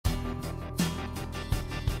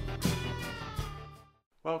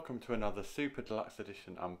Welcome to another Super Deluxe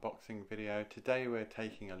Edition unboxing video. Today we're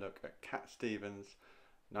taking a look at Cat Stevens'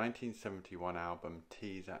 1971 album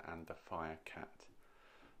Teaser and the Firecat.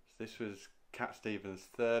 So this was Cat Stevens'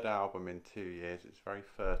 third album in 2 years. It's a very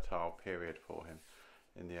fertile period for him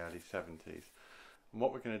in the early 70s. And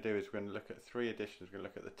what we're going to do is we're going to look at three editions. We're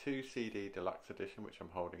going to look at the 2 CD Deluxe Edition, which I'm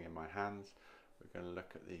holding in my hands. We're going to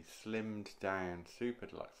look at the slimmed down Super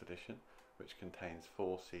Deluxe Edition, which contains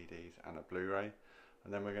 4 CDs and a Blu-ray.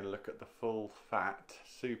 And then we're going to look at the full fat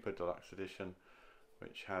Super Deluxe Edition,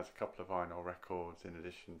 which has a couple of vinyl records in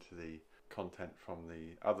addition to the content from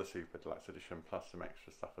the other Super Deluxe Edition, plus some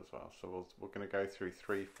extra stuff as well. So we're going to go through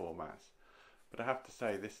 3 formats. But I have to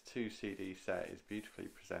say, this 2 CD set is beautifully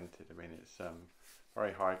presented. I mean, it's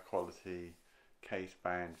very high quality case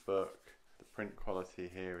bound book. The print quality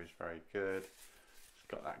here is very good. It's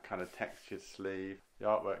got that kind of textured sleeve. The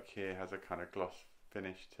artwork here has a kind of gloss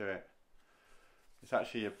finish to it. It's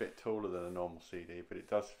actually a bit taller than a normal CD, but it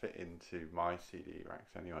does fit into my CD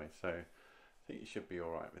racks anyway, so I think you should be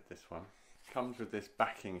alright with this one. It comes with this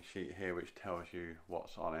backing sheet here which tells you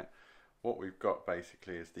what's on it. What we've got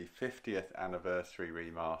basically is the 50th anniversary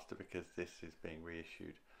remaster, because this is being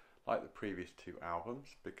reissued like the previous 2 albums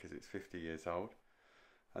because it's 50 years old.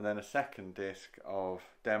 And then a second disc of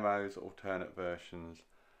demos, alternate versions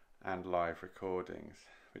and live recordings,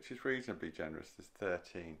 which is reasonably generous. There's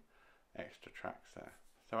 13 extra tracks there.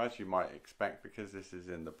 So as you might expect, because this is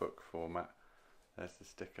in the book format, there's the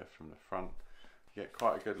sticker from the front. You get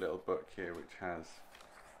quite a good little book here which has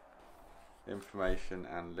information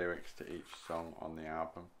and lyrics to each song on the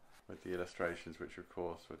album, with the illustrations which of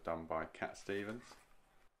course were done by Cat Stevens.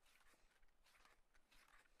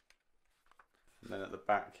 And then at the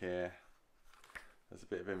back here there's a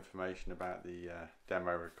bit of information about the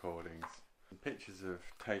demo recordings, and pictures of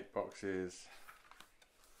tape boxes.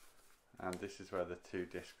 And this is where the 2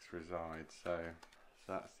 discs reside. So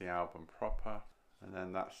that's the album proper, and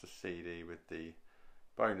then that's the CD with the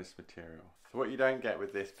bonus material. So what you don't get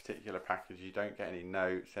with this particular package, you don't get any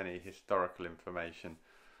notes, any historical information,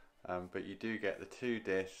 but you do get the 2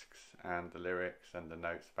 discs and the lyrics and the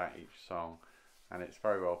notes about each song, and it's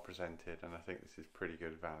very well presented, and I think this is pretty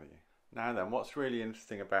good value. Now then, what's really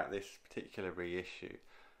interesting about this particular reissue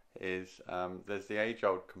is there's the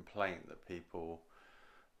age-old complaint that people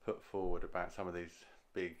put forward about some of these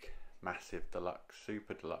big, massive deluxe,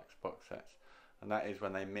 super deluxe box sets, and that is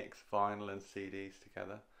when they mix vinyl and CDs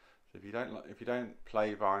together. So if you don't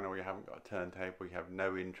play vinyl, you haven't got a turntable, you have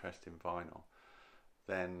no interest in vinyl,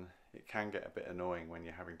 then it can get a bit annoying when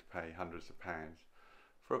you're having to pay hundreds of pounds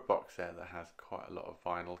for a box set that has quite a lot of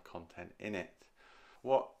vinyl content in it.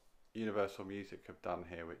 What Universal Music have done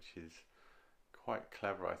here, which is quite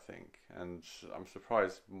clever, I think, and I'm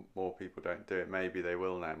surprised more people don't do it. Maybe they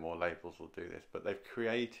will now, more labels will do this, but they've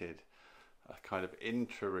created a kind of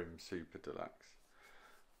interim Super Deluxe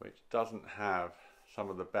which doesn't have some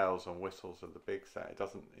of the bells and whistles of the big set.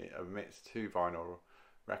 It omits 2 vinyl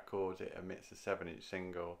records, it omits a 7-inch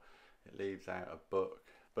single, it leaves out a book,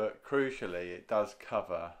 but crucially it does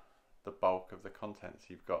cover the bulk of the contents.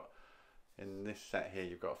 You've got, in this set here,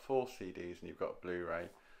 you've got 4 CDs and you've got Blu-ray.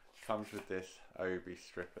 Comes with this Obi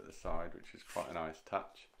strip at the side, which is quite a nice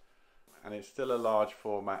touch, and it's still a large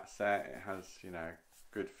format set. It has, you know,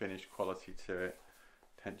 good finish quality to it,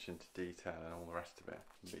 attention to detail and all the rest of it,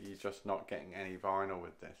 but you're just not getting any vinyl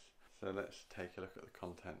with this. So let's take a look at the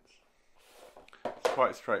contents. It's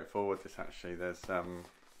quite straightforward, this actually. There's we'll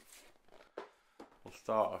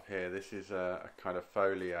start off here. This is a kind of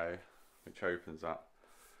folio which opens up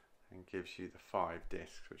and gives you the 5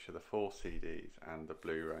 discs, which are the 4 CDs and the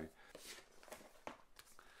Blu-ray.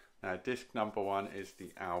 Now, disc number 1 is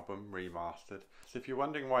the album remastered. So if you're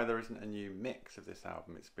wondering why there isn't a new mix of this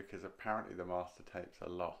album, it's because apparently the master tapes are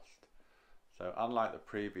lost. So unlike the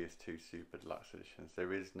previous 2 Super Deluxe editions,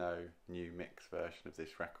 there is no new mix version of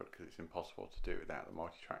this record because it's impossible to do without the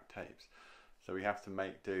multi-track tapes. So we have to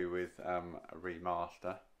make do with a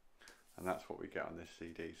remaster, and that's what we get on this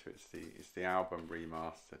CD. So it's the album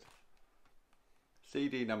remastered.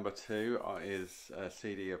 CD number 2 is a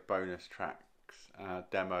CD of bonus tracks,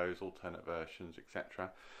 demos, alternate versions,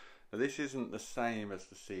 etc. Now this isn't the same as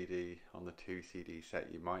the CD on the 2 CD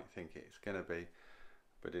set you might think it's going to be,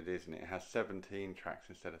 but it isn't. It has 17 tracks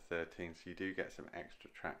instead of 13, so you do get some extra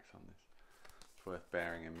tracks on this. It's worth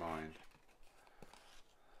bearing in mind.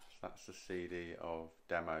 So that's the CD of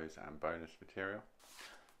demos and bonus material.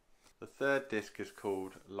 The third disc is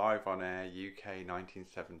called Live on Air UK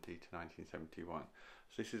 1970 to 1971.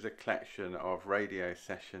 So this is a collection of radio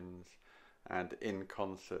sessions and in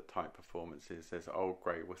concert type performances. There's old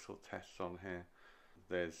grey whistle tests on here.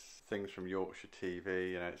 There's things from Yorkshire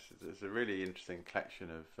TV. You know, it's a really interesting collection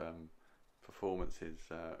of performances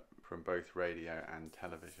from both radio and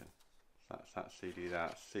television. So that's that CD.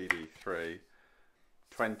 That's CD3.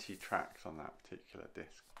 20 tracks on that particular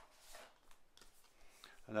disc.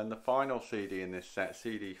 And then the final CD in this set,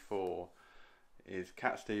 CD4, is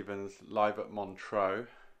Cat Stevens live at Montreux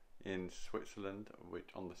in Switzerland, which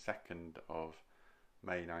on the 2nd of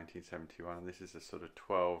May 1971. And this is a sort of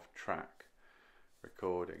 12-track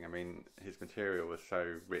recording. I mean, his material was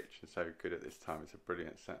so rich and so good at this time. It's a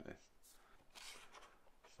brilliant set list.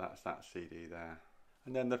 So that's that CD there.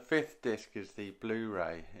 And then the 5th disc is the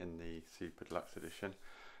Blu-ray in the Super Deluxe edition.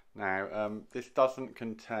 Now, this doesn't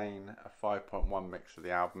contain a 5.1 mix of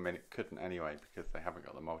the album, and it couldn't anyway because they haven't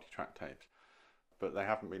got the multi-track tapes. But they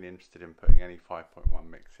haven't been interested in putting any 5.1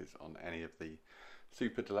 mixes on any of the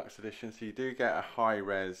Super Deluxe editions. So you do get a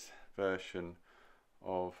high-res version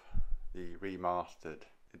of the remastered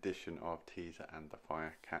edition of Teaser and the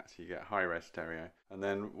Firecat. So you get high-res stereo, and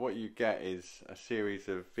then what you get is a series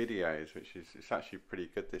of videos, which is, it's actually pretty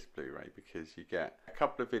good, this Blu-ray, because you get a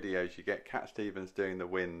couple of videos. You get Cat Stevens doing The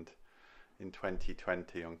Wind in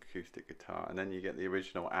 2020 on acoustic guitar, and then you get the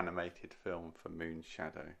original animated film for Moon's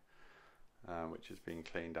Shadow, which has been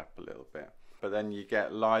cleaned up a little bit. But then you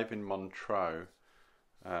get Live in Montreux,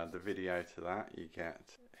 the video to that. You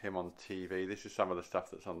get him on TV. This is some of the stuff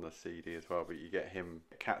that's on the CD as well, but you get him,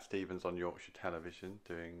 Cat Stevens, on Yorkshire Television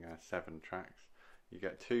doing 7 tracks. You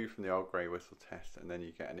get 2 from the Old Grey Whistle Test, and then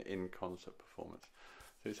you get an in-concert performance.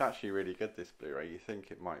 So it's actually really good, this Blu-ray. You think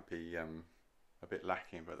it might be a bit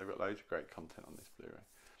lacking, but they've got loads of great content on this Blu-ray.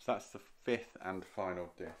 So that's the 5th and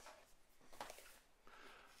final disc.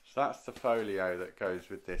 So that's the folio that goes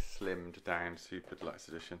with this slimmed down Super Deluxe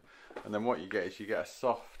edition. And then what you get is you get a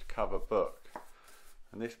soft cover book.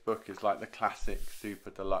 And this book is like the classic Super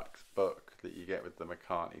Deluxe book that you get with the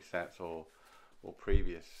McCartney sets or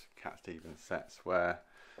previous Cat Stevens sets, where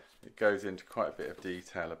it goes into quite a bit of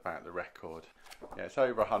detail about the record. Yeah, it's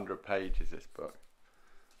over 100 pages, this book.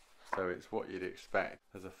 So it's what you'd expect.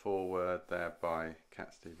 There's a foreword there by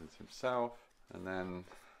Cat Stevens himself, and then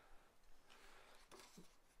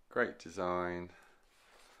great design,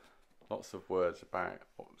 lots of words about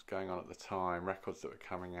what was going on at the time, records that were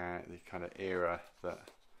coming out, the kind of era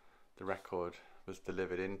that the record was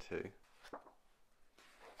delivered into.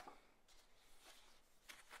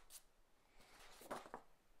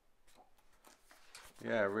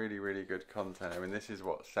 Yeah, really, really good content. I mean, this is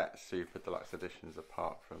what sets Super Deluxe editions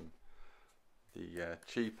apart from the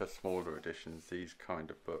cheaper, smaller editions, these kind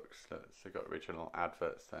of books. They've got original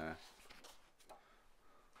adverts there.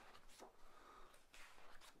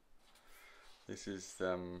 This is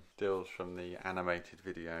stills from the animated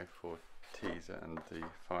video for Teaser and the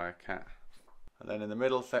Firecat. And then in the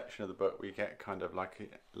middle section of the book we get kind of like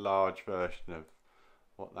a large version of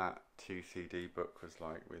what that 2 CD book was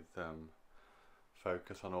like, with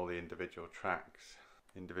focus on all the individual tracks,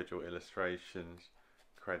 individual illustrations,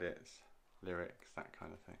 credits, lyrics, that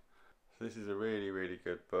kind of thing. So this is a really, really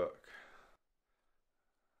good book.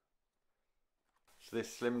 So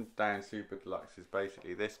this slimmed down Super Deluxe is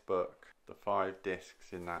basically this book, the 5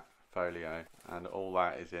 discs in that folio, and all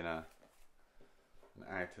that is in an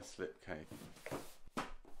outer slipcase. I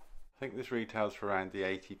think this retails for around the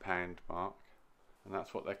 £80 mark, and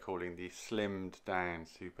that's what they're calling the slimmed down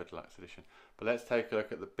Super Deluxe edition. But let's take a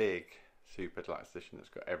look at the big Super Deluxe edition that's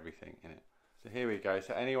got everything in it. So here we go.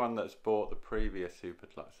 So anyone that's bought the previous Super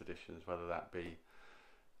Deluxe editions, whether that be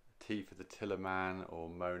T for the Tillerman or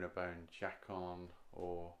Mona Bone Jack On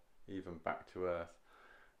or even Back to Earth,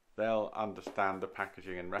 they'll understand the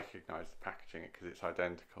packaging and recognise the packaging because it's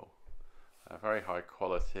identical. Very high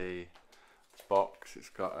quality box. It's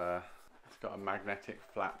got a magnetic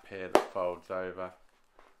flap here that folds over.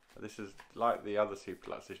 This is like the other Super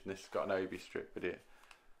Deluxe edition. This has got an obi strip, but it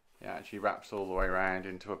actually wraps all the way around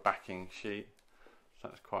into a backing sheet. So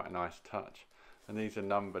that's quite a nice touch. And these are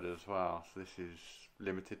numbered as well. So this is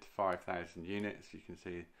limited to 5,000 units. You can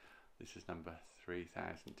see this is number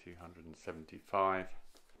 3,275.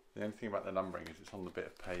 The only thing about the numbering is it's on the bit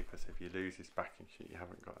of paper, so if you lose this backing sheet you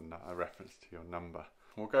haven't got a reference to your number.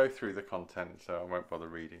 We'll go through the content, so I won't bother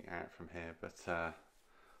reading out from here, but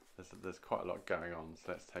there's quite a lot going on,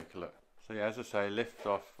 so let's take a look. So yeah, as I say, lift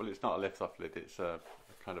off, well it's not a lift off lid, it's a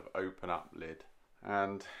kind of open up lid.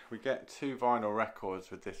 And we get 2 vinyl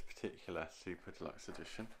records with this particular Super Deluxe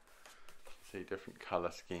edition. You can see different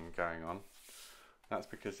colour scheme going on. That's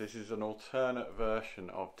because this is an alternate version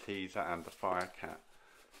of Teaser and the Firecat.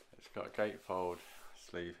 It's got a gatefold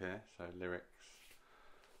sleeve here, so lyrics,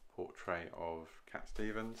 portrait of Cat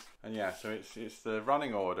Stevens. And yeah, so it's the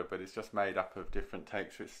running order, but it's just made up of different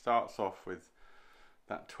takes. So it starts off with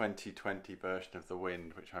that 2020 version of The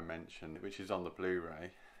Wind, which I mentioned, which is on the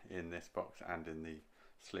Blu-ray in this box and in the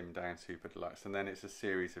slimmed down Super Deluxe. And then it's a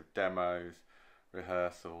series of demos,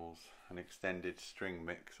 rehearsals, an extended string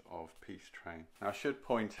mix of Peace Train. Now I should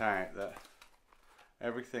point out that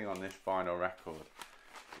everything on this vinyl record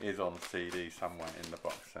is on CD somewhere in the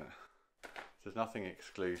box set. So there's nothing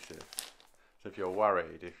exclusive. So if you're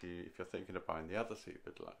worried, if you're thinking of buying the other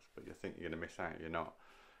Super Deluxe, but you think you're going to miss out, you're not,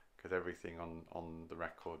 because everything on the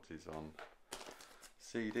records is on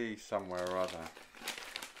CD somewhere or other.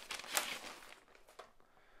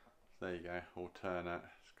 So there you go, alternate.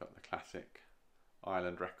 It's got the classic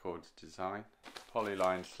Island Records design.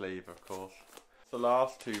 Polyline sleeve, of course. The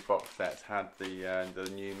last two box sets had the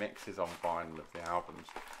new mixes on vinyl of the albums,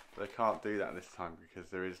 but they can't do that this time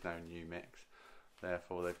because there is no new mix.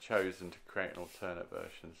 Therefore they've chosen to create an alternate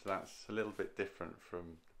version, so that's a little bit different from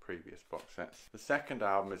the previous box sets. The second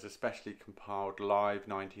album is a specially compiled live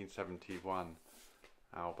 1971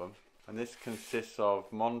 album, and this consists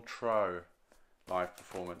of Montreux live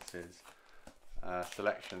performances,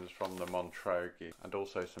 selections from the Montreux gig, and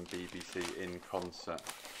also some BBC in concert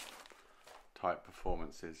type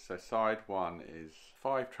performances. So side one is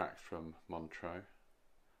 5 tracks from Montreux: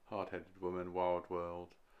 Hard-Headed Woman, Wild World,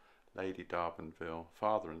 Lady Darbanville,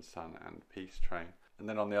 Father and Son, and Peace Train. And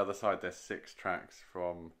then on the other side there's 6 tracks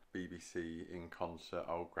from BBC in concert,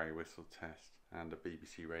 Old Grey Whistle Test, and a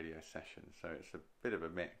BBC radio session. So it's a bit of a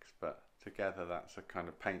mix, but together that's a kind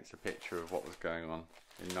of paints a picture of what was going on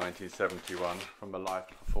in 1971 from a live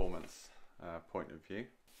performance point of view.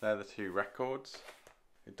 They're the 2 records.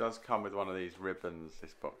 It does come with one of these ribbons,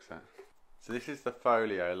 this box set. So this is the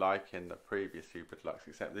folio like in the previous Super Deluxe,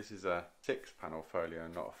 except this is a 6-panel folio,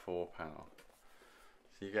 not a 4-panel.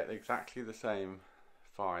 So you get exactly the same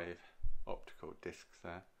 5 optical discs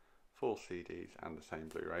there, 4 CDs and the same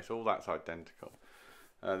Blu-ray, so all that's identical.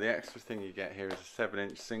 The extra thing you get here is a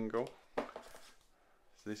 7-inch single.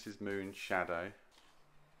 So this is Moon Shadow.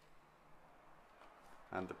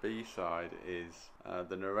 And the B-side is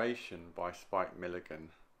the narration by Spike Milligan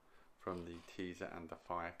from the teaser and the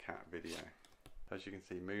Firecat video. As you can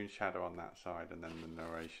see, Moon Shadow on that side and then the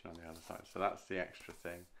narration on the other side. So that's the extra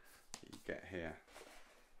thing that you get here.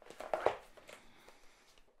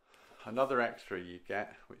 Another extra you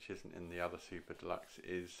get, which isn't in the other Super Deluxe,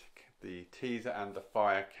 is the teaser and the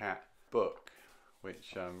Firecat book,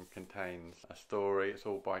 which contains a story. It's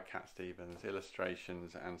all by Cat Stevens,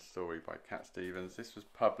 illustrations and story by Cat Stevens. This was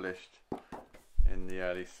published in the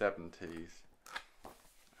early 70s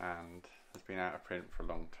and has been out of print for a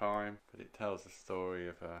long time, but it tells the story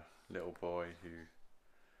of a little boy who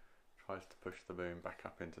tries to push the moon back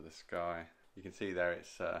up into the sky. You can see there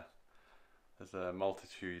there's a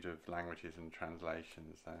multitude of languages and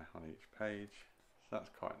translations there on each page, so that's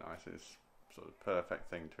quite nice. It's sort of perfect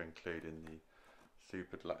thing to include in the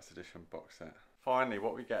Super Deluxe Edition box set. Finally,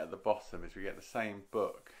 what we get at the bottom is we get the same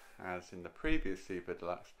book as in the previous Super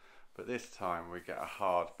Deluxe, but this time we get a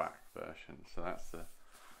hardback version, so that's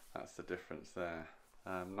the difference there.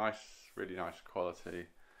 Nice, really nice quality.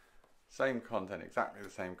 Same content, exactly the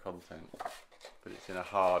same content, but it's in a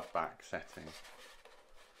hardback setting.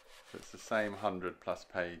 So it's the same 100+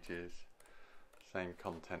 pages, same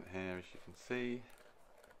content here as you can see.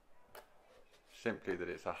 Simply that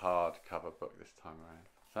it's a hardcover book this time around.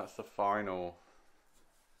 So that's the final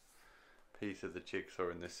piece of the jigsaw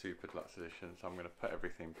in this Super Deluxe Edition, so I'm going to put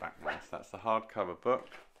everything back now. So that's the hardcover book.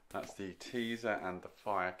 That's the teaser and the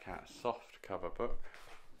Firecat soft cover book.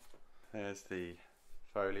 There's the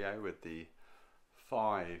folio with the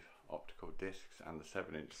 5 optical discs and the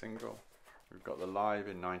 7-inch single. We've got the live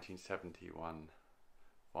in 1971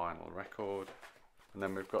 vinyl record. And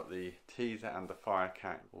then we've got the teaser and the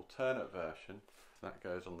Firecat alternate version. So that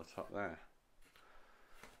goes on the top there.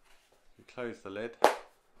 You close the lid.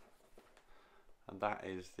 And that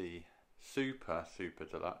is the Super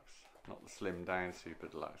Deluxe, not the slimmed down Super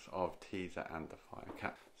Deluxe, of teaser and the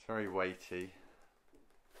Firecat. It's very weighty,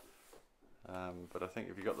 but I think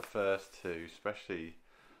if you got the first 2, especially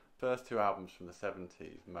first 2 albums from the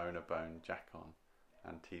 70s, Mona Bone, Jack On,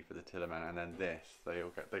 and Tea for the Tillerman, and then this, they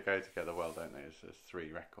go together well, don't they? There's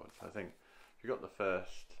 3 records. So I think if you got the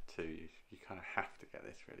first 2, you kind of have to get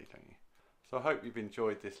this, really, don't you? So I hope you've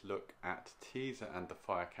enjoyed this look at Teaser and the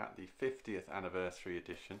Firecat, the 50th anniversary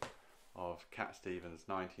edition of Cat Stevens'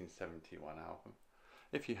 1971 album.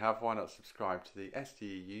 If you have, why not subscribe to the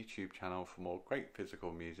SDE YouTube channel for more great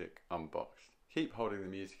physical music unboxed. Keep holding the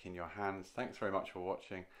music in your hands. Thanks very much for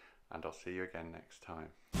watching, and I'll see you again next time.